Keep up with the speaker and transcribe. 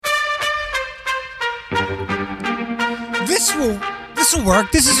This will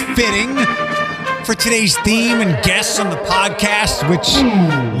work. This is fitting for today's theme and guests on the podcast, which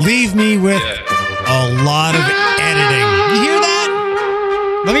leave me with a lot of editing. You hear that?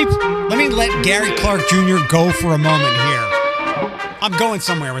 Let me let Gary Clark Jr. go for a moment here. I'm going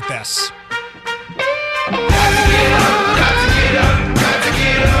somewhere with this.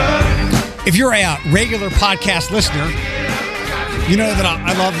 If you're a regular podcast listener, you know that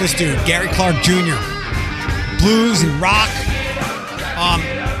I love this dude, Gary Clark Jr. Blues and rock.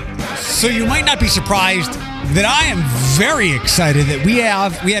 So you might not be surprised that I am very excited that we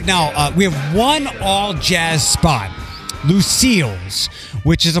have now one all jazz spot, Lucille's,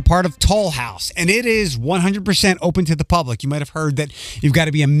 which is a part of Toll House, and it is 100% open to the public. You might have heard that you've got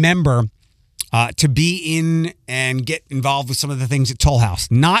to be a member to be in and get involved with some of the things at Toll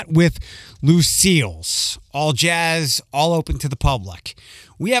House. Not with Lucille's. All jazz, all open to the public.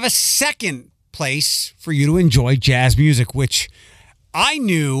 We have a second place for you to enjoy jazz music, which I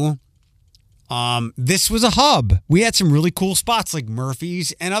knew this was a hub. We had some really cool spots like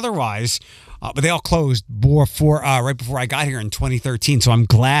Murphy's and otherwise, but they all closed right before I got here in 2013. So I'm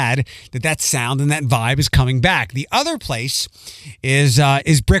glad that sound and that vibe is coming back. The other place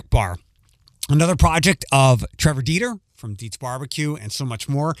is Brick Bar. Another project of Trevor Dieter from Dietz Barbecue and so much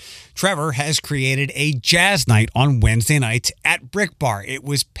more. Trevor has created a jazz night on Wednesday nights at Brick Bar. It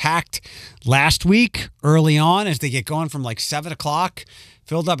was packed last week early on as they get going from like 7 o'clock,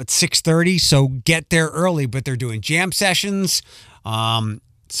 filled up at 6:30. So get there early, but they're doing jam sessions, some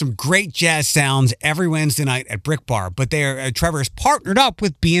great jazz sounds every Wednesday night at Brick Bar. But Trevor is partnered up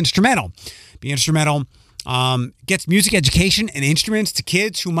with Be Instrumental. Be Instrumental gets music education and instruments to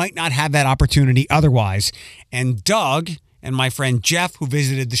kids who might not have that opportunity otherwise. And Doug and my friend Jeff, who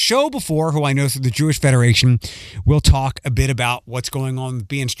visited the show before, who I know through the Jewish Federation, will talk a bit about what's going on with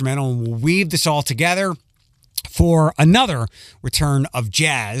Be Instrumental, and we'll weave this all together for another return of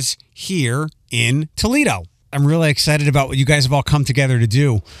jazz here in Toledo. I'm really excited about what you guys have all come together to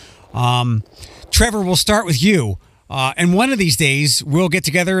do. Trevor, we'll start with you. And one of these days, we'll get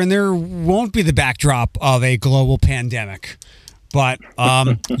together and there won't be the backdrop of a global pandemic. But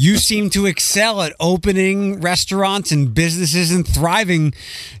you seem to excel at opening restaurants and businesses and thriving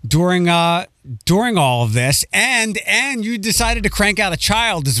during all of this. And you decided to crank out a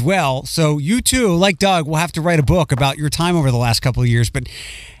child as well. So you too, like Doug, will have to write a book about your time over the last couple of years. But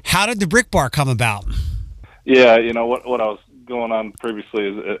how did the Brick Bar come about? Yeah, what I was going on previously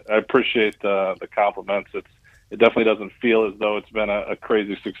is I appreciate the compliments. It definitely doesn't feel as though it's been a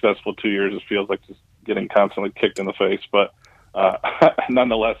crazy successful 2 years. It feels like just getting constantly kicked in the face. But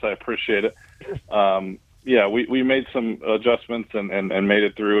nonetheless, I appreciate it. We made some adjustments and made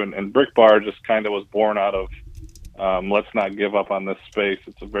it through. And Brick Bar just kind of was born out of let's not give up on this space.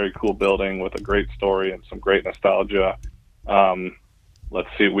 It's a very cool building with a great story and some great nostalgia. Let's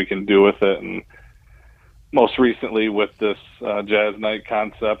see what we can do with it. And most recently with this jazz night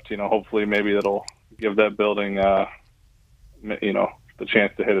concept, hopefully maybe it'll give that building, the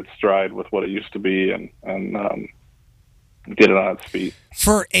chance to hit its stride with what it used to be and get it on its feet.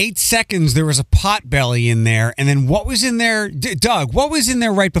 For 8 seconds, there was a Potbelly in there. And then what was in there? Doug, what was in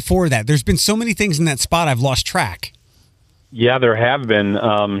there right before that? There's been so many things in that spot, I've lost track. Yeah, there have been.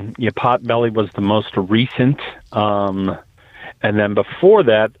 Potbelly was the most recent. And then before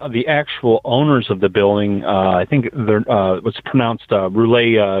that, the actual owners of the building, I think what's pronounced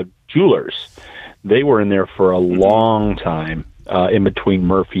Roulette Jewelers. They were in there for a long time, in between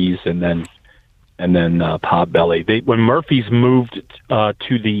Murphy's and then Potbelly. When Murphy's moved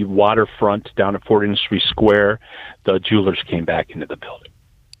to the waterfront down at Fort Industry Square, the Jewelers came back into the building.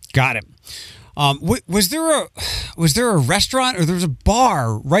 Got it. Was there a restaurant or there was a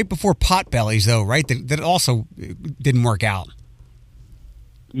bar right before Potbelly's though, right? That also didn't work out.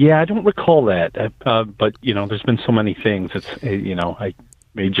 Yeah, I don't recall that, but there's been so many things. It's I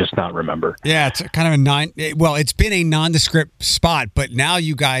may just not remember. Yeah, it's kind of it's been a nondescript spot, but now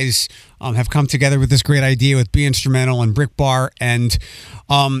you guys have come together with this great idea with Be Instrumental and Brick Bar. And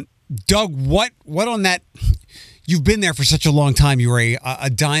Doug, what on that? You've been there for such a long time. You are a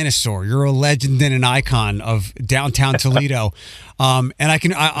dinosaur. You're a legend and an icon of downtown Toledo. And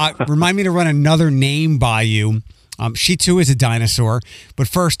I remind me to run another name by you. She too is a dinosaur. But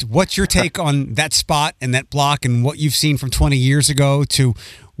first, what's your take on that spot and that block and what you've seen from 20 years ago to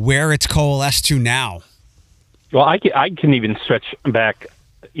where it's coalesced to now? Well, I can even stretch back,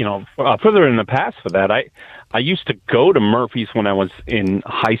 further in the past for that. I used to go to Murphy's when I was in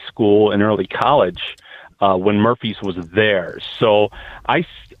high school and early college. when Murphy's was there. So I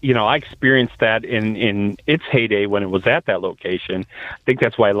experienced that in its heyday when it was at that location. I think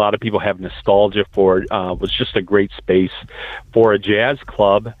that's why a lot of people have nostalgia for it. It was just a great space for a jazz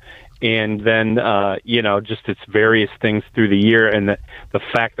club. And then, just its various things through the year, and the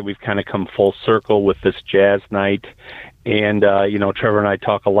fact that we've kind of come full circle with this jazz night. And, Trevor and I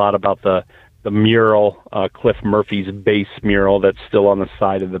talk a lot about the mural, Cliff Murphy's bass mural that's still on the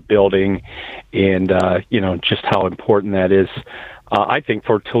side of the building, and, just how important that is. I think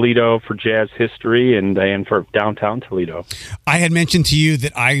for Toledo, for jazz history, and for downtown Toledo. I had mentioned to you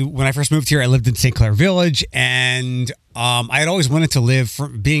that when I first moved here, I lived in St. Clair Village, and I had always wanted to live,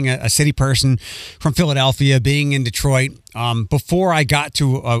 being a city person from Philadelphia, being in Detroit. Before I got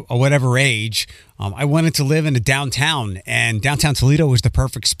to a whatever age, I wanted to live in a downtown, and downtown Toledo was the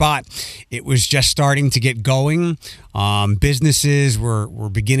perfect spot. It was just starting to get going. Businesses were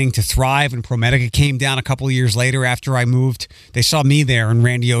beginning to thrive, and ProMedica came down a couple of years later after I moved. They saw me there, and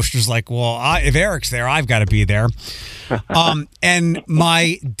Randy Oster's like, well, if Eric's there, I've got to be there. And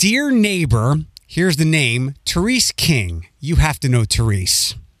my dear neighbor, here's the name, Therese King. You have to know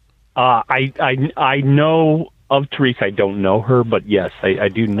Therese. I know of Therese. I don't know her, but yes, I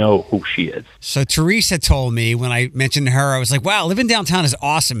do know who she is. So Therese had told me when I mentioned to her, I was like, wow, living downtown is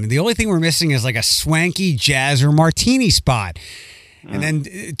awesome. The only thing we're missing is like a swanky jazz or martini spot. And then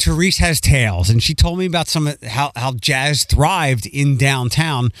Therese has tales, and she told me about how jazz thrived in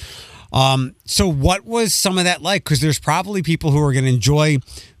downtown. So what was some of that like? Because there's probably people who are going to enjoy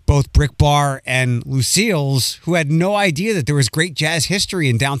both Brick Bar and Lucille's who had no idea that there was great jazz history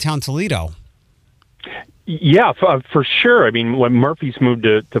in downtown Toledo. Yeah, for sure. I mean, when Murphy's moved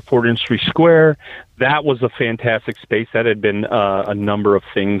to Fort Industry Square, that was a fantastic space. That had been a number of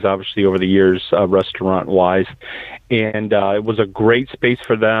things, obviously, over the years, restaurant-wise. And it was a great space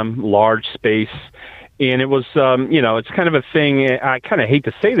for them, large space. And it was, it's kind of a thing, I kind of hate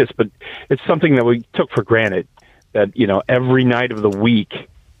to say this, but it's something that we took for granted, that, every night of the week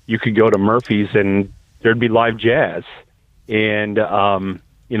you could go to Murphy's and there'd be live jazz. And,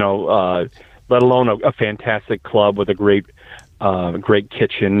 let alone a fantastic club with a great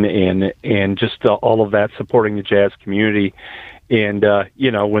kitchen and just all of that supporting the jazz community. And,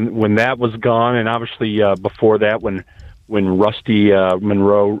 when that was gone, and obviously before that, when Rusty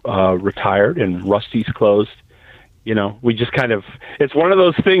Monroe retired and Rusty's closed, we just it's one of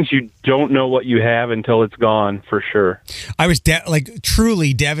those things you don't know what you have until it's gone, for sure. I was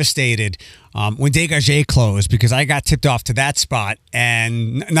truly devastated when Dégagé closed, because I got tipped off to that spot,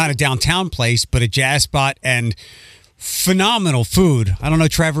 and not a downtown place, but a jazz spot, and phenomenal food. I don't know,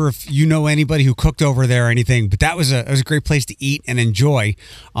 Trevor, if you know anybody who cooked over there or anything, but it was a great place to eat and enjoy.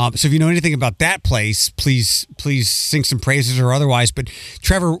 So if you know anything about that place, please sing some praises or otherwise. But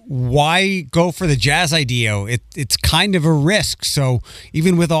Trevor, why go for the jazz idea? It's kind of a risk. So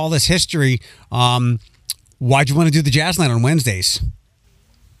even with all this history, why'd you want to do the jazz night on Wednesdays?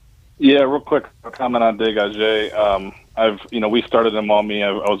 Yeah, real quick comment on Dégagé. We started in Maumee.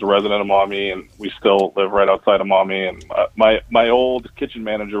 I was a resident of Maumee, and we still live right outside of Maumee. And my old kitchen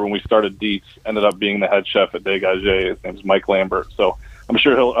manager, when we started Dietz, ended up being the head chef at Dégagé. His name's Mike Lambert. So I'm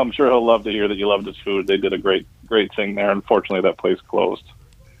sure he'll love to hear that you loved his food. They did a great thing there. Unfortunately, that place closed.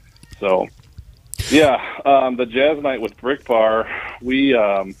 So yeah, the jazz night with Brick Bar, we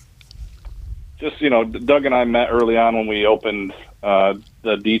Doug and I met early on when we opened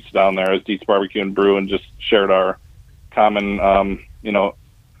the Dietz down there as Dietz Barbecue and Brew, and just shared our common,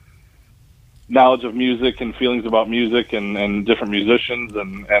 knowledge of music and feelings about music and different musicians,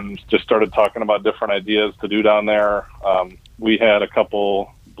 and just started talking about different ideas to do down there. We had a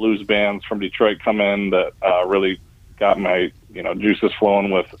couple blues bands from Detroit come in that really got my, juices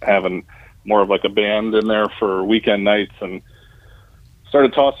flowing with having more of like a band in there for weekend nights, and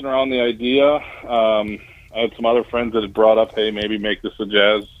started tossing around the idea. I had some other friends that had brought up, hey, maybe make this a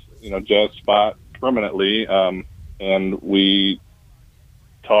jazz spot permanently. And we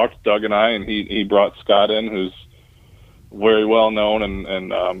talked, Doug and I, and he brought Scott in, who's very well known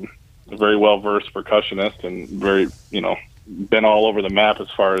and a very well versed percussionist, and very, been all over the map as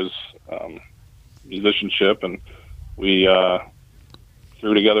far as musicianship. And we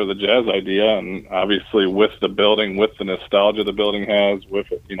threw together the jazz idea, and obviously with the building, with the nostalgia the building has,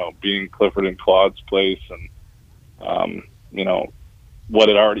 with it, being Clifford and Claude's place, and what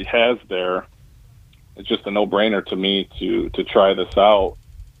it already has there, it's just a no-brainer to me to try this out.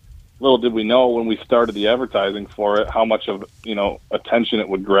 Little did we know when we started the advertising for it how much of attention it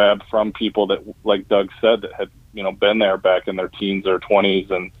would grab from people that, like Doug said, that had been there back in their teens or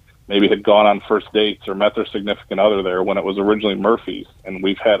 20s, and maybe had gone on first dates or met their significant other there when it was originally Murphy's. And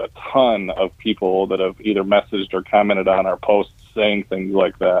we've had a ton of people that have either messaged or commented on our posts saying things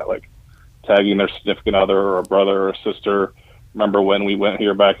like that, like tagging their significant other or a brother or a sister. Remember when we went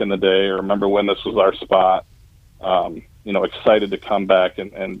here back in the day, or remember when this was our spot. Excited to come back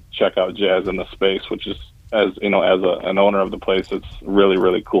and check out jazz in the space, which is, as an owner of the place, it's really,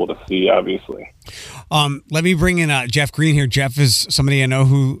 really cool to see, obviously. Let me bring in Jeff Green here. Jeff is somebody I know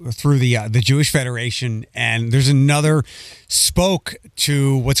who through the Jewish Federation, and there's another spoke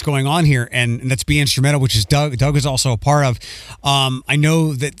to what's going on here, and that's Be Instrumental, which is Doug. Doug is also a part of. I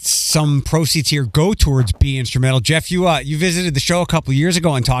know that some proceeds here go towards Be Instrumental. Jeff, you visited the show a couple of years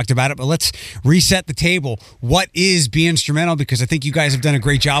ago and talked about it, but let's reset the table. What is Be Instrumental? Because I think you guys have done a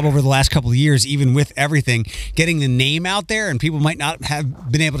great job over the last couple of years, even with everything, getting the name out there, and people might not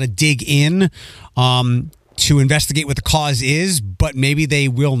have been able to dig in to investigate what the cause is, but maybe they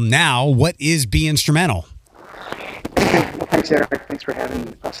will now. What is Be Instrumental? Well, thanks, Eric. Thanks for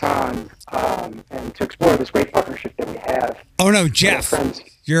having us on and to explore this great partnership that we have. Oh no, Jeff,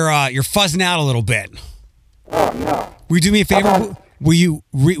 you're fuzzing out a little bit. Oh no. Will you do me a favor? Will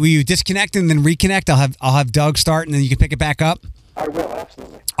you disconnect and then reconnect? I'll have Doug start, and then you can pick it back up. I will,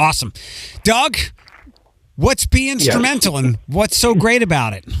 absolutely. Awesome, Doug. What's Be Instrumental, and what's so great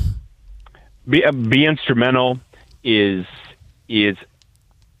about it? Be Instrumental is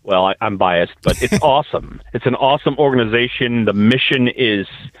well, I'm biased, but it's awesome. It's an awesome organization. The mission is,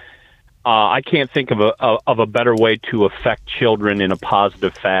 I can't think of a better way to affect children in a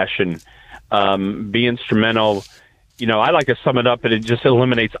positive fashion. Be Instrumental, I like to sum it up, and it just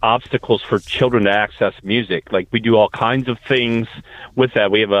eliminates obstacles for children to access music. Like, we do all kinds of things with that.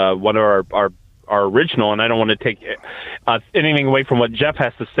 We have one of our original, and I don't want to take anything away from what Jeff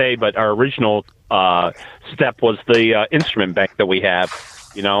has to say, but our original step was the instrument bank that we have.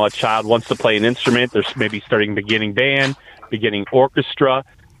 A child wants to play an instrument. They're maybe starting beginning band, beginning orchestra,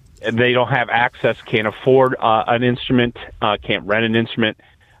 and they don't have access, can't afford an instrument, can't rent an instrument.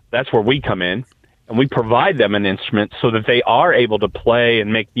 That's where we come in, and we provide them an instrument so that they are able to play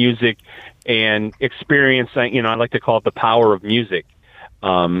and make music and experience, I like to call it the power of music.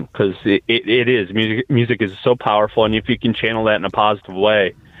 Because it is music is so powerful, and if you can channel that in a positive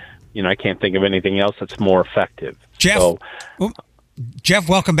way, I can't think of anything else that's more effective. Jeff,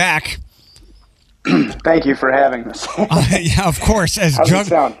 welcome back. Thank you for having us. Yeah, of course. How's it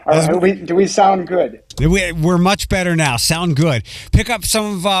sound? Do we sound good? We're much better now. Sound good. Pick up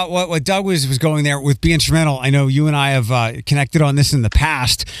some of what Doug was going there with Be Instrumental. I know you and I have connected on this in the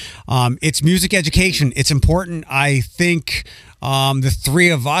past. It's music education. It's important. I think the three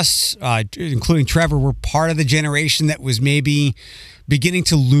of us, including Trevor, were part of the generation that was maybe beginning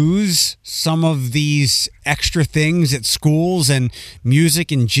to lose some of these extra things at schools, and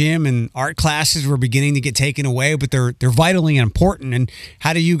music and gym and art classes were beginning to get taken away, but they're vitally important. And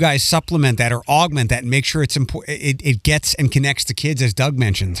how do you guys supplement that or augment that and make sure it gets and connects to kids, as Doug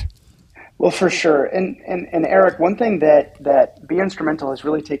mentioned? Well, for sure. And Eric, one thing that Be Instrumental has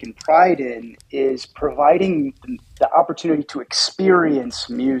really taken pride in is providing the opportunity to experience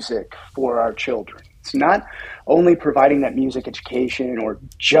music for our children. It's not only providing that music education or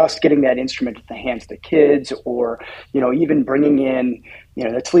just getting that instrument at the hands of the kids, or, even bringing in,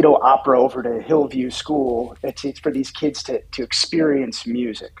 the Toledo Opera over to Hillview School. It's for these kids to experience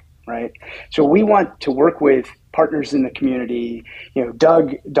music, right? So we want to work with partners in the community.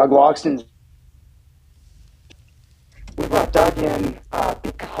 Doug Logston. We brought Doug in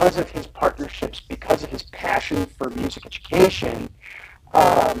because of his partnerships, because of his passion for music education.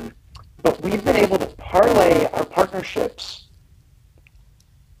 But we've been able to parlay our partnerships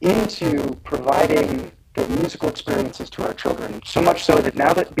into providing the musical experiences to our children. So much so that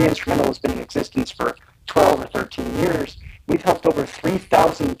now that Be Instrumental has been in existence for 12 or 13 years, we've helped over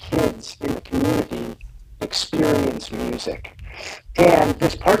 3,000 kids in the community experience music. And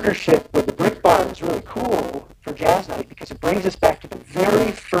this partnership with the Brick Bar is really cool for Jazz Night because it brings us back to the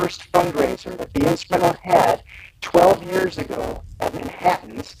very first fundraiser that Be Instrumental had 12 years ago at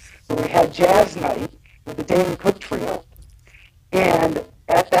Manhattan's, where we had Jazz Night with the Dane Cook Trio. And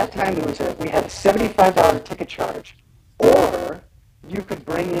at that time, we had a $75 ticket charge, or you could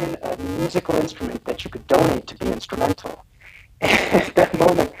bring in a musical instrument that you could donate to Be Instrumental. And at that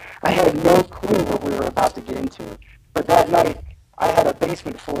moment, I had no clue what we were about to get into. But that night, I had a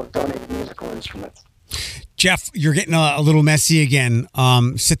basement full of donated musical instruments. Jeff, you're getting a little messy again.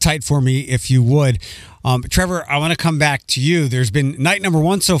 Sit tight for me if you would. Trevor, I want to come back to you. There's been night number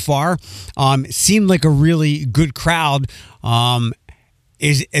one so far. Seemed like a really good crowd.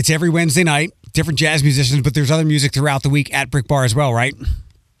 It's every Wednesday night, different jazz musicians, but there's other music throughout the week at Brick Bar as well, right?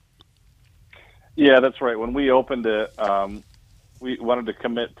 Yeah, that's right. When we opened it, we wanted to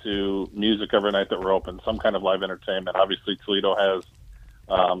commit to music every night that we're open, some kind of live entertainment. Obviously, Toledo has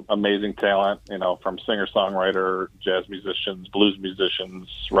amazing talent, from singer-songwriter, jazz musicians, blues musicians,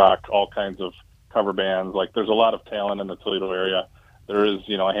 rock, all kinds of cover bands. Like, there's a lot of talent in the Toledo area. There is,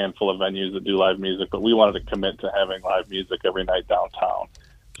 a handful of venues that do live music, but we wanted to commit to having live music every night downtown.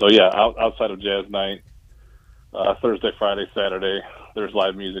 So, yeah, outside of jazz night, Thursday, Friday, Saturday, there's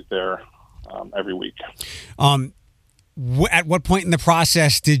live music there every week. At what point in the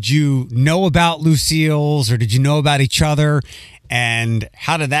process did you know about Lucille's, or did you know about each other? And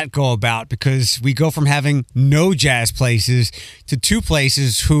how did that go about? Because we go from having no jazz places to two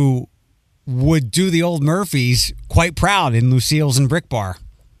places who would do the old Murphys quite proud in Lucille's and Brick Bar.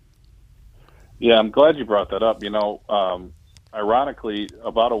 Yeah, I'm glad you brought that up. Ironically,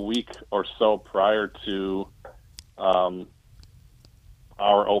 about a week or so prior to our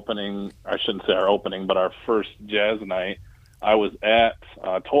opening, I shouldn't say our opening, but our first jazz night, I was at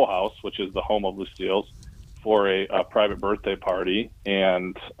Toll House, which is the home of Lucille's, for a private birthday party,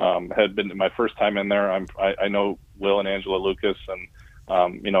 and had been my first time in there. I know Will and Angela Lucas, and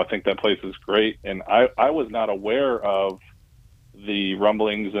I think that place is great. And I was not aware of the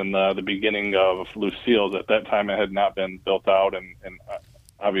rumblings and the beginning of Lucille's. At that time, it had not been built out, and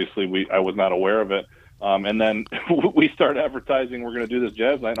obviously I was not aware of it. And then we started advertising we're going to do this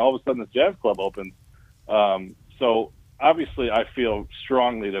jazz night, and all of a sudden this jazz club opens. So obviously I feel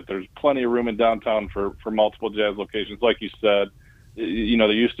strongly that there's plenty of room in downtown for multiple jazz locations. Like you said, there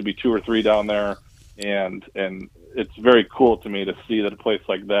used to be 2 or 3 down there, and it's very cool to me to see that a place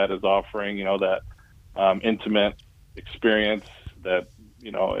like that is offering, that intimate experience that,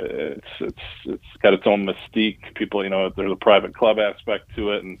 it's got its own mystique. People, there's a private club aspect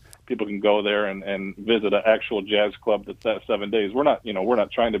to it, and people can go there and visit an actual jazz club that's at 7 days. We're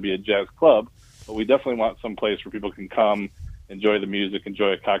not trying to be a jazz club, but we definitely want some place where people can come, enjoy the music,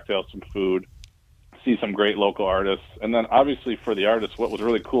 enjoy a cocktail, some food, see some great local artists. And then obviously for the artists, what was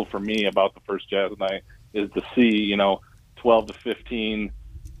really cool for me about the first jazz night is to see, 12 to 15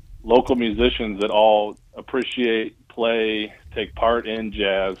 local musicians that all appreciate, play, take part in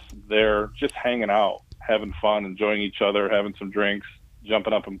jazz. They're just hanging out, having fun, enjoying each other, having some drinks,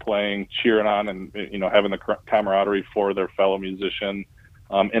 jumping up and playing, cheering on, and having the camaraderie for their fellow musician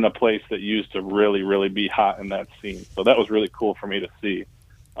in a place that used to really, really be hot in that scene. So that was really cool for me to see.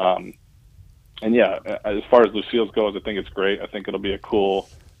 And yeah, as far as Lucille's goes, I think it's great. I think it'll be a cool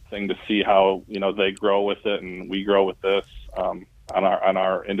thing to see how they grow with it and we grow with this on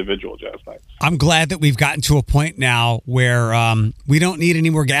our individual jazz nights. I'm glad that we've gotten to a point now where we don't need any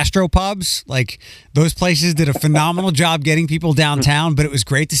more gastropubs. Like, those places did a phenomenal job getting people downtown, but it was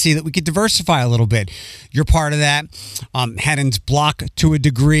great to see that we could diversify a little bit. You're part of that. Haddon's Block to a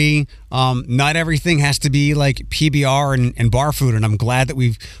degree. Not everything has to be like PBR and bar food, and I'm glad that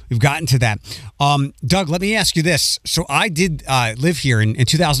we've gotten to that. Doug, let me ask you this. So I did live here in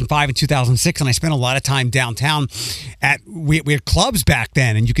 2005 and 2006, and I spent a lot of time downtown. We had clubs back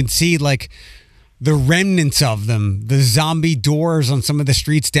then, and you can see like the remnants of them, the zombie doors on some of the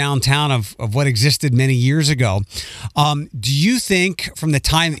streets downtown of what existed many years ago. Do you think from the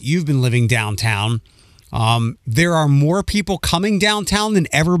time that you've been living downtown, there are more people coming downtown than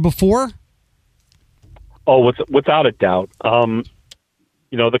ever before? Oh, without a doubt.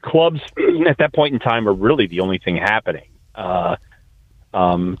 The clubs at that point in time are really the only thing happening to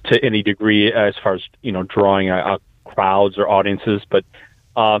any degree as far as, drawing crowds or audiences. But,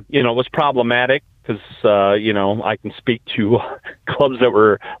 it was problematic because, I can speak to clubs that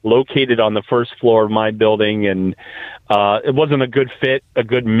were located on the first floor of my building, and it wasn't a good fit, a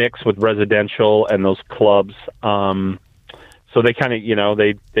good mix with residential and those clubs. So they kind of,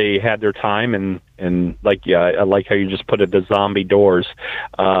 they had their time, and like, yeah, I like how you just put it, the zombie doors,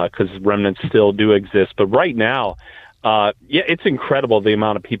 because remnants still do exist. But right now, it's incredible the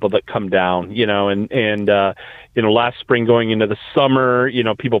amount of people that come down, and last spring going into the summer,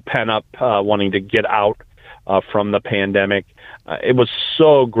 people pen up wanting to get out from the pandemic. It was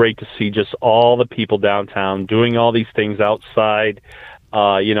so great to see just all the people downtown doing all these things outside,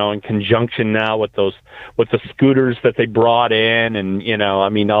 in conjunction now with the scooters that they brought in, and,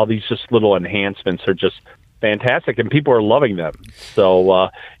 all these just little enhancements are just fantastic, and people are loving them. So,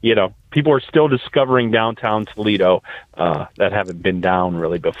 people are still discovering downtown Toledo that haven't been down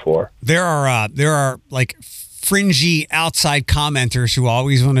really before. There are like fringy outside commenters who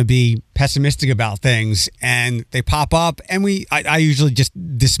always want to be pessimistic about things, and they pop up, and I usually just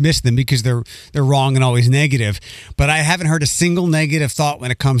dismiss them because they're wrong and always negative. But I haven't heard a single negative thought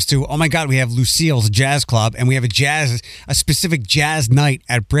when it comes to, oh my God, we have Lucille's Jazz Club, and we have a specific jazz night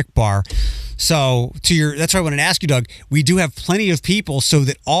at Brick Bar. So that's why I wanted to ask you, Doug. We do have plenty of people, so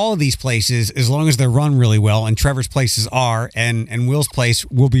that all of these places, as long as they're run really well, and Trevor's places are, and Will's place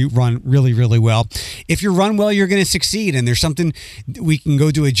will be run really, really well. If you're run well, you're going to succeed. And there's something, we can go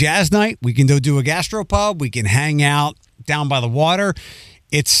do a jazz night, we can go do a gastropub, we can hang out down by the water.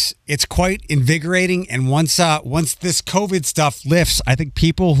 It's quite invigorating, and once this COVID stuff lifts, I think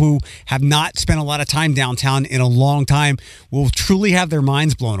people who have not spent a lot of time downtown in a long time will truly have their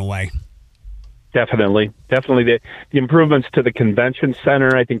minds blown away. Definitely. The improvements to the convention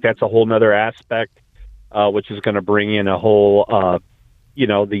center, I think that's a whole nother aspect, which is going to bring in a whole,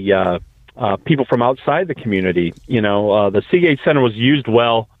 people from outside the community. The Seagate Center was used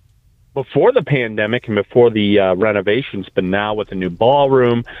well before the pandemic and before the renovations, but now with the new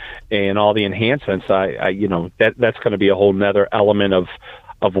ballroom and all the enhancements, that's going to be a whole nother element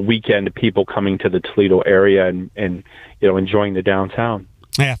of weekend people coming to the Toledo area and enjoying the downtown.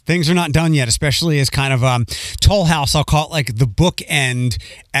 Yeah, things are not done yet, especially as kind of Toll House. I'll call it like the bookend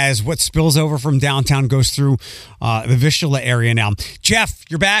as what spills over from downtown goes through the Vistula area now. Jeff,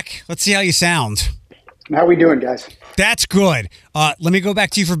 you're back. Let's see how you sound. How are we doing, guys? That's good. Let me go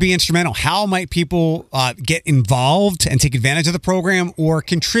back to you for Be Instrumental. How might people get involved and take advantage of the program or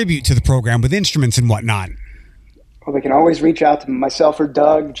contribute to the program with instruments and whatnot? Well, they can always reach out to myself or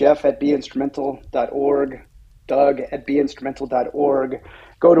Doug, Jeff at beinstrumental.org, Doug at beinstrumental.org.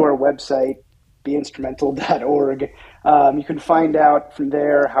 Go to our website, beinstrumental.org. You can find out from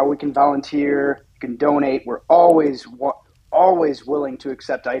there how we can volunteer, you can donate. We're always willing to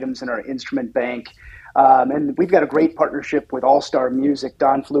accept items in our instrument bank. And we've got a great partnership with All Star Music.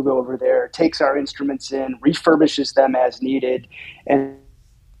 Don Flugo over there takes our instruments in, refurbishes them as needed. And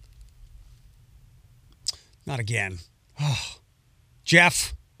not again. Oh.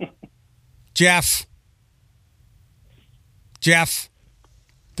 Jeff.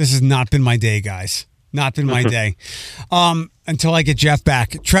 This has not been my day, guys. Not been my day. Until I get Jeff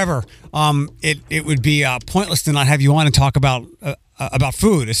back. Trevor, it would be pointless to not have you on and talk about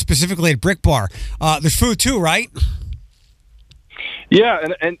food, specifically at Brick Bar. There's food too, right? Yeah,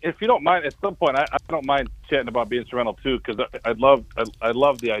 and if you don't mind, at some point, I don't mind chatting about Be Instrumental too, because I love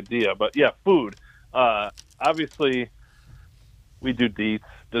the idea. But yeah, food. Obviously, we do Dietz.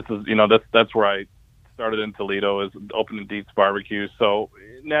 This is that's where I started in Toledo, is opening Dietz Barbecue. So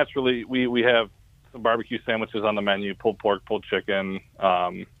naturally, we have some barbecue sandwiches on the menu: pulled pork, pulled chicken.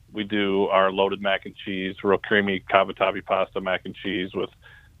 We do our loaded mac and cheese, real creamy cavatappi pasta mac and cheese with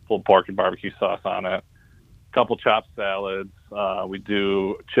pulled pork and barbecue sauce on it. A couple chopped salads. We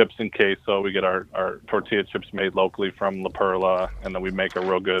do chips and queso. We get our tortilla chips made locally from La Perla, and then we make a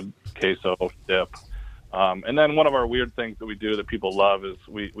real good queso dip. And then one of our weird things that we do that people love is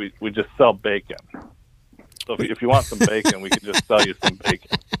we just sell bacon. So if you want some bacon, we can just sell you some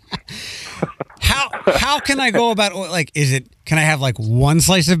bacon. How can I go about, like, can I have like one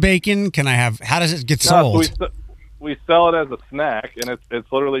slice of bacon? How does it get sold? So we sell it as a snack, and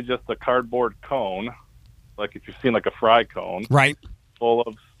it's literally just a cardboard cone, like if you've seen like a fry cone, right, full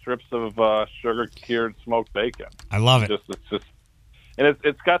of strips of sugar cured smoked bacon. I love it. It's just, and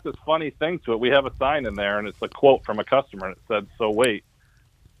it's got this funny thing to it. We have a sign in there, and it's a quote from a customer, and it said, "So wait,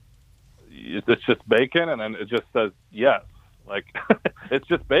 it's just bacon?" And then it just says, "Yes." Like, it's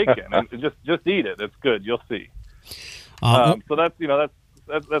just bacon, and just eat it. It's good. You'll see. So that's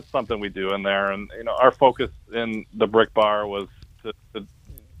that's something we do in there, and our focus in the Brick Bar was to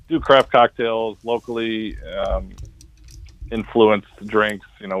do craft cocktails, locally influenced drinks.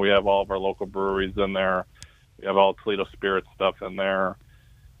 We have all of our local breweries in there. We have all Toledo Spirit stuff in there.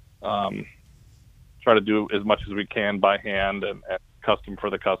 Try to do as much as we can by hand and custom for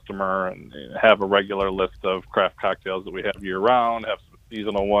the customer, and have a regular list of craft cocktails that we have year round, have some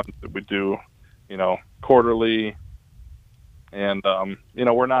seasonal ones that we do, quarterly. And,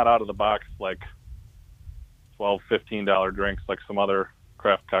 we're not out of the box like $12, $15 drinks like some other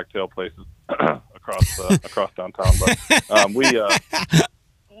craft cocktail places across downtown. But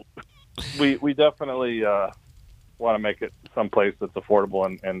we definitely want to make it someplace that's affordable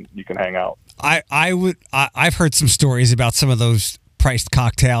and you can hang out. I've heard some stories about some of those priced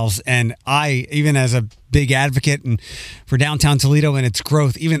cocktails, and I, even as a big advocate and for downtown Toledo and its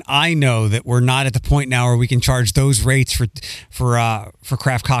growth, even I know that we're not at the point now where we can charge those rates for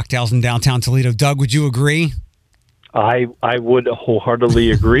craft cocktails in downtown Toledo. Doug, would you agree? I would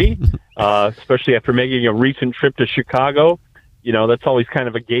wholeheartedly agree, especially after making a recent trip to Chicago. That's always kind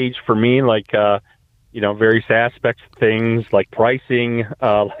of a gauge for me, like various aspects of things like pricing,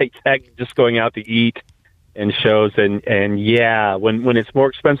 like just going out to eat and shows. And yeah, when it's more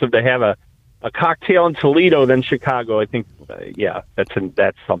expensive to have a cocktail in Toledo than Chicago, I think,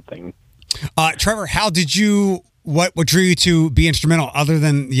 that's something. Trevor, what drew you to Be Instrumental, other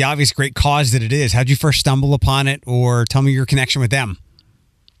than the obvious great cause that it is? How did you first stumble upon it, or tell me your connection with them?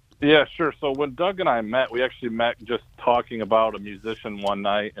 Yeah, sure. So when Doug and I met, we actually met just talking about a musician one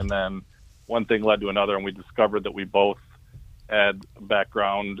night, and then one thing led to another, and we discovered that we both had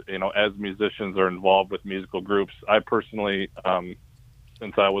background, as musicians or involved with musical groups. I personally,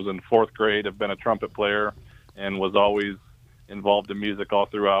 since I was in fourth grade, have been a trumpet player and was always involved in music all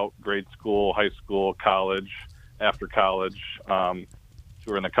throughout grade school, high school, college, after college.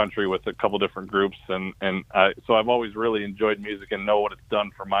 Toured in the country with a couple different groups, so I've always really enjoyed music and know what it's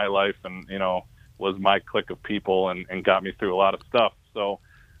done for my life, and was my clique of people and got me through a lot of stuff. So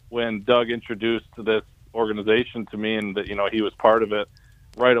when Doug introduced this organization to me and that he was part of it,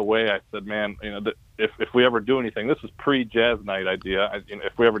 right away I said, man, if we ever do anything, this was pre-Jazz Night idea.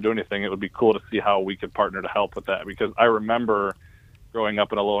 If we ever do anything, it would be cool to see how we could partner to help with that, because I remember growing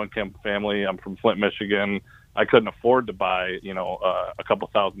up in a low-income family. I'm from Flint, Michigan. I couldn't afford to buy, a couple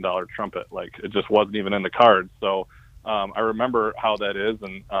 $1,000 trumpet. Like, it just wasn't even in the cards. So I remember how that is,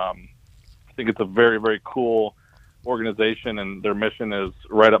 and I think it's a very, very cool organization, and their mission is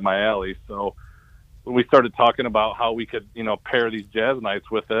right up my alley. So when we started talking about how we could, pair these jazz nights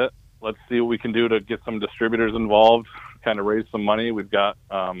with it, let's see what we can do to get some distributors involved, kind of raise some money. We've got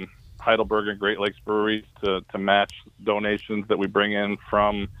Heidelberg and Great Lakes breweries to match donations that we bring in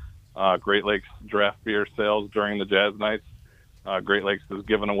from Great Lakes draft beer sales during the jazz nights. Great Lakes is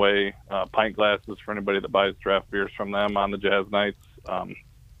giving away pint glasses for anybody that buys draft beers from them on the jazz nights.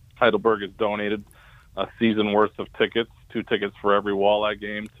 Heidelberg has donated a season worth of tickets, 2 tickets for every walleye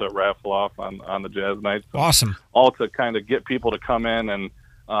game to raffle off on the jazz nights. So awesome. All to kind of get people to come in and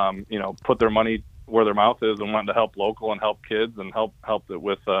put their money where their mouth is and wanting to help local and help kids and help it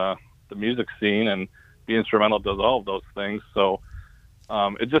with the music scene, and Be Instrumental does all of those things. So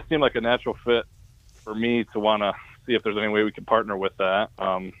it just seemed like a natural fit for me to want to see if there's any way we could partner with that.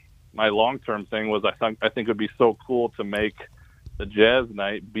 My long-term thing was I think it would be so cool to make the jazz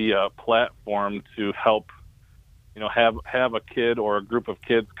night be a platform to help, have a kid or a group of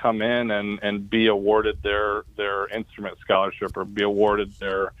kids come in and be awarded their instrument scholarship, or be awarded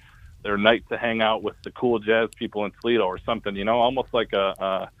their night to hang out with the cool jazz people in Toledo or something, almost like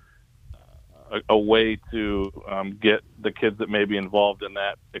a way to get the kids that may be involved in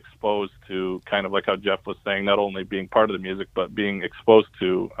that exposed to, kind of like how Jeff was saying, not only being part of the music, but being exposed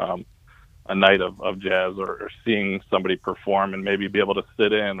to a night of jazz, or seeing somebody perform and maybe be able to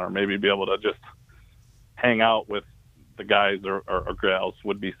sit in, or maybe be able to just hang out with the guys or gals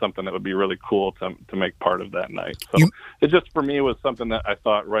would be something that would be really cool to make part of that night. So it just, for me, was something that I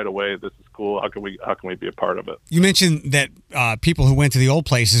thought right away, this is cool. How can we be a part of it? You mentioned that people who went to the old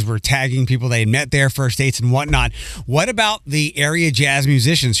places were tagging people they had met there, first dates and whatnot. What about the area jazz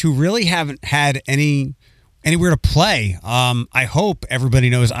musicians who really haven't had anywhere to play? I hope everybody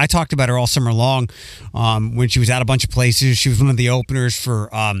knows. I talked about her all summer long when she was at a bunch of places. She was one of the openers for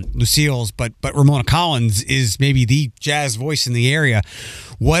Lucille's, but Ramona Collins is maybe the jazz voice in the area.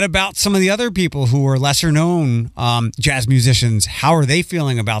 What about some of the other people who are lesser known jazz musicians? How are they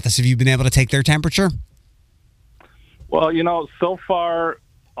feeling about this? Have you been able to take their temperature? Well, so far,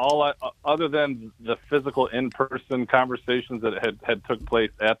 other than the physical in-person conversations that had took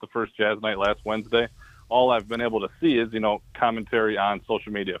place at the first jazz night last Wednesday, all I've been able to see is, commentary on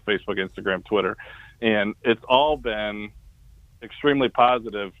social media, Facebook, Instagram, Twitter, and it's all been extremely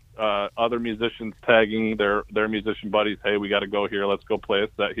positive. Other musicians tagging their musician buddies, hey, we got to go here. Let's go play a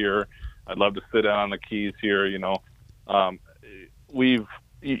set here. I'd love to sit down on the keys here. You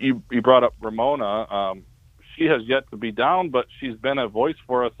brought up Ramona. She has yet to be down, but she's been a voice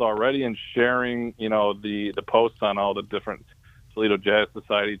for us already, and sharing, the posts on all the different Toledo Jazz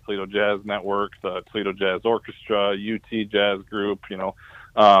Society, Toledo Jazz Network, the Toledo Jazz Orchestra, UT Jazz Group,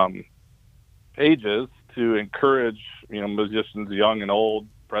 pages to encourage, musicians young and old,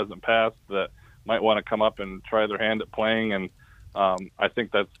 present, past, that might want to come up and try their hand at playing. And I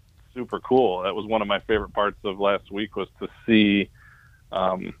think that's super cool. That was one of my favorite parts of last week, was to see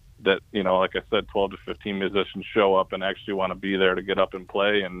that, like I said, 12 to 15 musicians show up and actually want to be there to get up and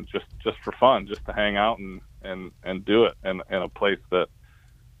play, and just for fun, just to hang out and do it in a place that,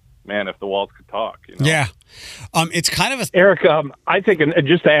 man, if the walls could talk. Yeah. It's kind of Eric, I think, and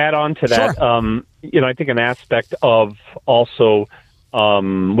just to add on to that, sure. I think an aspect of also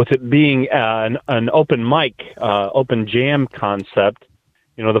with it being an open mic, open jam concept,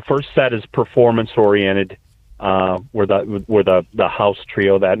 the first set is performance oriented, where the house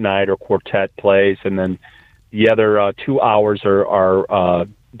trio that night or quartet plays, and then the other 2 hours are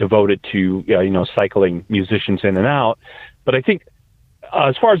devoted to cycling musicians in and out. But I think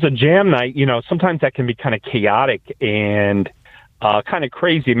as far as a jam night, sometimes that can be kind of chaotic and kind of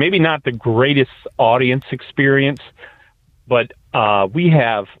crazy. Maybe not the greatest audience experience, but we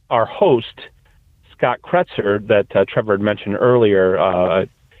have our host, Scott Kretzer, that Trevor had mentioned earlier,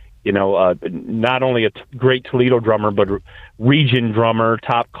 not only a great Toledo drummer, but region drummer,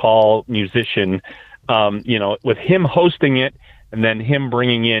 top call musician, with him hosting it and then him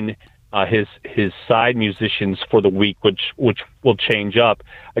bringing in his side musicians for the week, which will change up.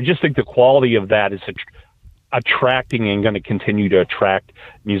 I just think the quality of that is attracting and going to continue to attract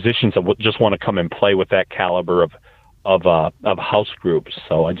musicians that just want to come and play with that caliber of house groups.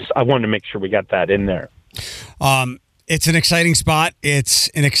 So I wanted to make sure we got that in there. It's an exciting spot. It's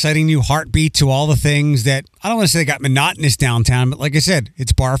an exciting new heartbeat to all the things that, I don't want to say got monotonous downtown, but like I said,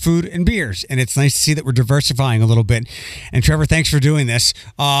 it's bar food and beers. And it's nice to see that we're diversifying a little bit. And Trevor, thanks for doing this.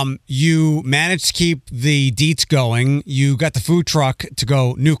 You managed to keep the deets going. You got the food truck to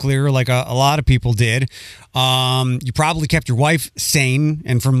go nuclear like a lot of people did. You probably kept your wife sane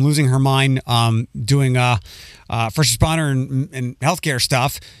and from losing her mind doing first responder and healthcare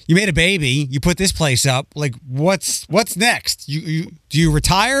stuff. You made a baby. You put this place up. Like, what's next? Do you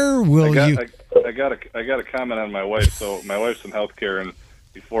retire? I got a comment on my wife. So my wife's in healthcare, and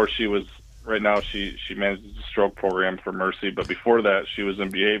before she was right now she manages the stroke program for Mercy, but before that she was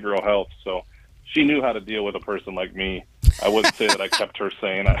in behavioral health. So she knew how to deal with a person like me. I wouldn't say that I kept her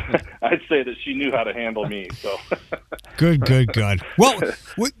sane. I'd say that she knew how to handle me. So Good. Well,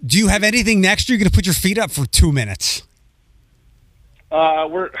 do you have anything next? Or you're going to put your feet up for 2 minutes?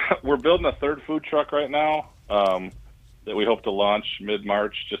 We're building a third food truck right now that we hope to launch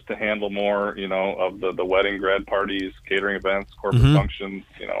mid-March, just to handle more, of the wedding, grad parties, catering events, corporate functions.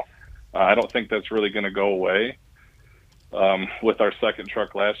 I don't think that's really going to go away. With our second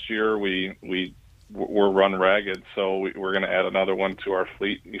truck last year, we're run ragged, so we're going to add another one to our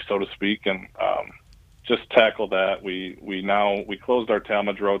fleet, so to speak, and just tackle that. We closed our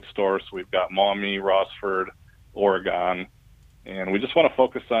Talmadge Road store, so we've got Maumee, Rossford, Oregon, and we just want to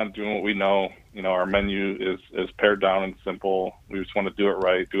focus on doing what we know. Our menu is pared down and simple. We just want to do it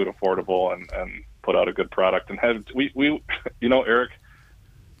right, do it affordable, and put out a good product. And Eric,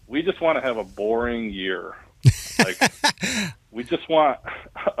 we just want to have a boring year. Like, we just want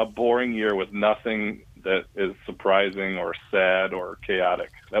a boring year with nothing that is surprising or sad or chaotic.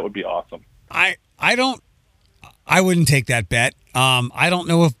 That would be awesome. I wouldn't take that bet. I don't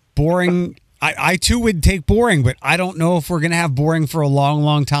know if boring. I too would take boring, but I don't know if we're going to have boring for a long,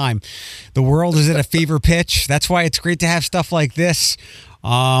 long time. The world is at a fever pitch. That's why it's great to have stuff like this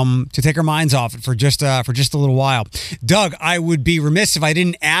to take our minds off it for just a little while. Doug, I would be remiss if I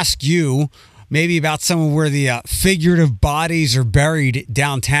didn't ask you maybe about some of where the figurative bodies are buried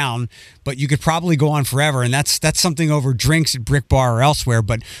downtown, but you could probably go on forever, and that's something over drinks at Brick Bar or elsewhere.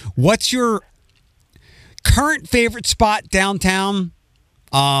 But what's your current favorite spot downtown,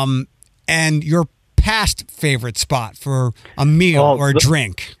 and your past favorite spot for a meal or a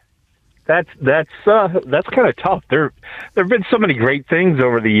drink? That's kind of tough. There have been so many great things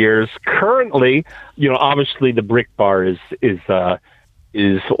over the years. Currently, obviously the Brick Bar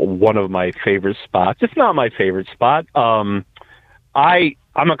is one of my favorite spots. It's not my favorite spot. I'm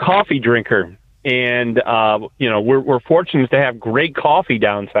a coffee drinker, and we're fortunate to have great coffee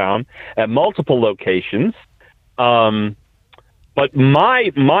downtown at multiple locations. But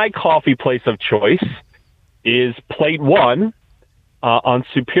my coffee place of choice is Plate One on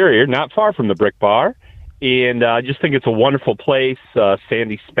Superior, not far from the Brick Bar, and I just think it's a wonderful place.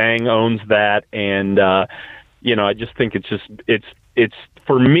 Sandy Spang owns that, and I just think it's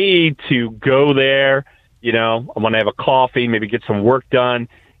for me to go there. I want to have a coffee, maybe get some work done.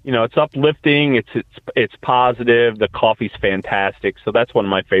 It's uplifting. It's positive. The coffee's fantastic. So that's one of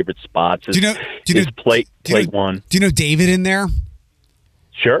my favorite spots. Plate One. Do you know David in there?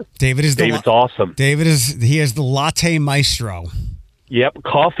 Sure. David's awesome. He is the latte maestro. Yep,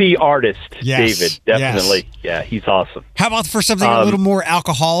 coffee artist. Yes. David, definitely. Yes. Yeah, he's awesome. How about for something a little more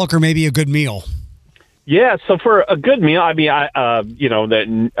alcoholic or maybe a good meal? Yeah, so for a good meal, I mean,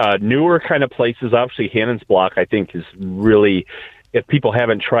 the newer kind of places, obviously Hannon's Block, I think is really, if people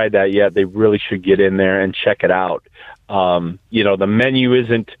haven't tried that yet, they really should get in there and check it out. The menu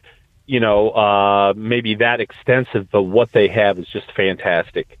isn't, maybe that extensive, but what they have is just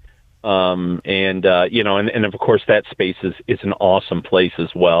fantastic. And of course that space is an awesome place as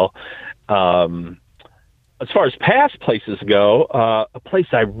well. As far as past places go, a place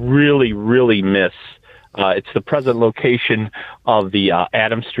I really, really miss, it's the present location of the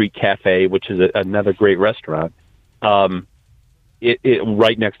Adams Street Cafe, which is another great restaurant. It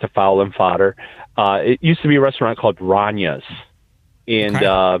right next to Fowl and Fodder. It used to be a restaurant called Ranya's, and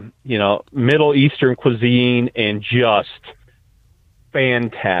Okay. Middle Eastern cuisine, and just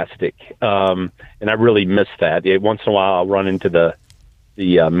fantastic. And I really miss that. Once in a while, I'll run into the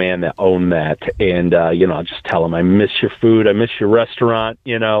man that owned that, and I'll just tell him, I miss your food, I miss your restaurant.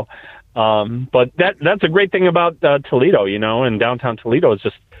 But that's a great thing about Toledo, and downtown Toledo is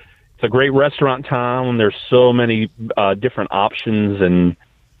just, it's a great restaurant town. There's so many different options and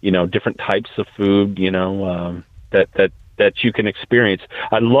different types of food that you can experience.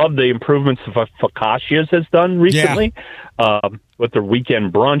 I love the improvements of Focaccia's has done recently with their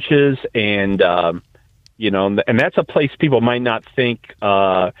weekend brunches, and and that's a place people might not think.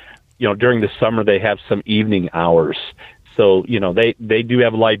 During the summer they have some evening hours, so they do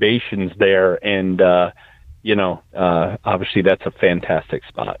have libations there, and obviously that's a fantastic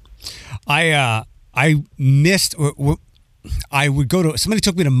spot. I missed. I would go to, somebody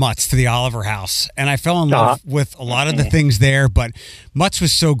took me to Mutt's, to the Oliver House, and I fell in love with a lot of the things there, but Mutt's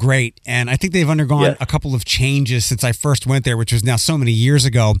was so great, and I think they've undergone a couple of changes since I first went there, which was now so many years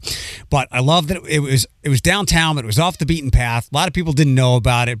ago. But I love that it was downtown, but it was off the beaten path. A lot of people didn't know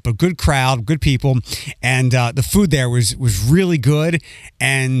about it, but good crowd, good people, and the food there was really good,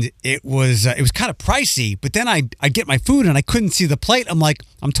 and it was kind of pricey, but then I get my food and I couldn't see the plate. I'm like,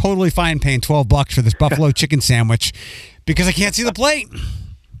 I'm totally fine paying $12 for this buffalo chicken sandwich, because I can't see the plate.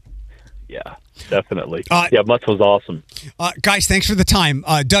 Yeah, definitely. Mutt's was awesome. Guys, thanks for the time.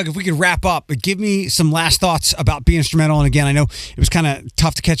 Doug, if we could wrap up, give me some last thoughts about Be Instrumental. And again, I know it was kind of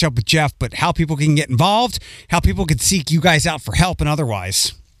tough to catch up with Jeff, but how people can get involved, how people could seek you guys out for help and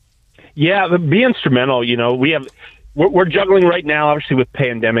otherwise. Yeah, Be Instrumental, we're juggling right now, obviously, with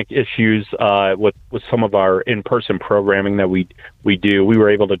pandemic issues, with some of our in-person programming that we do. We were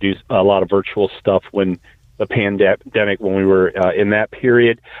able to do a lot of virtual stuff when the pandemic, when we were in that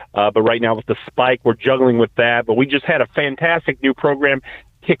period. But right now with the spike, we're juggling with that. But we just had a fantastic new program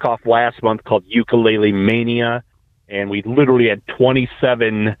kick off last month called Ukulele Mania. And we literally had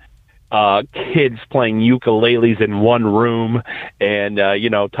 27 kids playing ukuleles in one room, and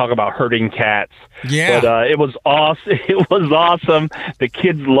talk about herding cats. Yeah. But it was awesome. It was awesome. The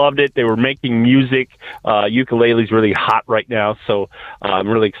kids loved it. They were making music. Ukulele's really hot right now, so I'm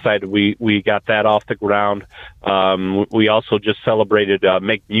really excited we got that off the ground. We also just celebrated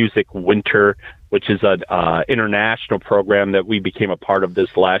Make Music Winter, which is an international program that we became a part of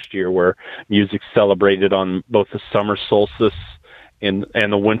this last year, where music's celebrated on both the summer solstice and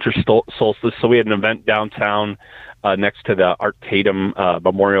the winter solstice. So we had an event downtown next to the Art Tatum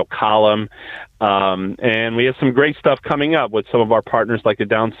Memorial Column. And we have some great stuff coming up with some of our partners like the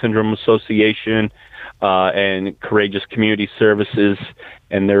Down Syndrome Association and Courageous Community Services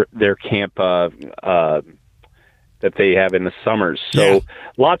and their camp that they have in the summers. So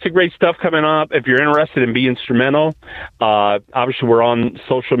lots of great stuff coming up. If you're interested in Be Instrumental, obviously we're on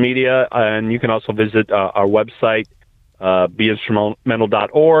social media, and you can also visit our website,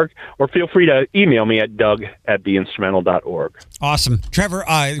 beinstrumental.org, or feel free to email me at doug@beinstrumental.org. Awesome. Trevor,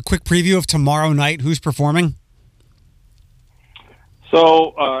 quick preview of tomorrow night. Who's performing?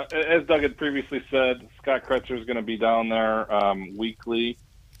 So, as Doug had previously said, Scott Kretzer is going to be down there weekly.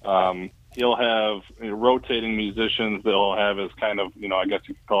 He'll have rotating musicians that he'll have as kind of, I guess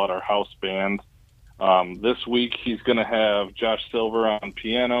you could call it our house band. This week, he's going to have Josh Silver on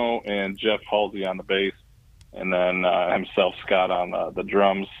piano and Jeff Halsey on the bass, and then himself, Scott, on the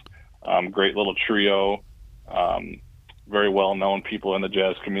drums. Great little trio. Very well-known people in the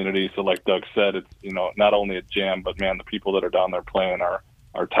jazz community. So like Doug said, it's, not only a jam, but, man, the people that are down there playing are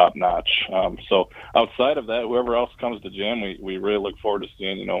top-notch. So outside of that, whoever else comes to jam, we really look forward to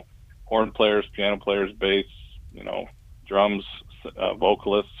seeing, horn players, piano players, bass, drums,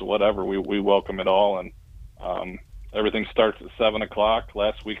 vocalists, whatever. We welcome it all, and everything starts at 7 o'clock.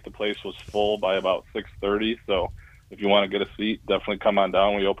 Last week the place was full by about 6:30, so if you want to get a seat, definitely come on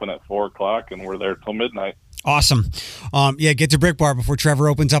down. We open at 4 o'clock, and we're there till midnight. Awesome. Get to Brick Bar before Trevor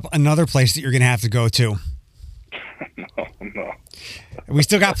opens up another place that you're going to have to go to. No. We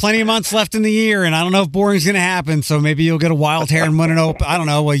still got plenty of months left in the year, and I don't know if boring's going to happen, so maybe you'll get a wild hair and run it open. I don't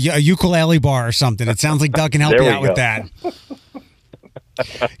know, a ukulele bar or something. It sounds like Doug can help you out with that.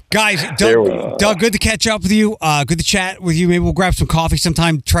 Guys, Doug, good to catch up with you. Good to chat with you. Maybe we'll grab some coffee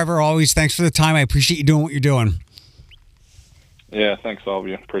sometime. Trevor, always thanks for the time. I appreciate you doing what you're doing. Yeah, thanks all of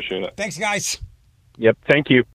you. Appreciate it. Thanks, guys. Yep, thank you.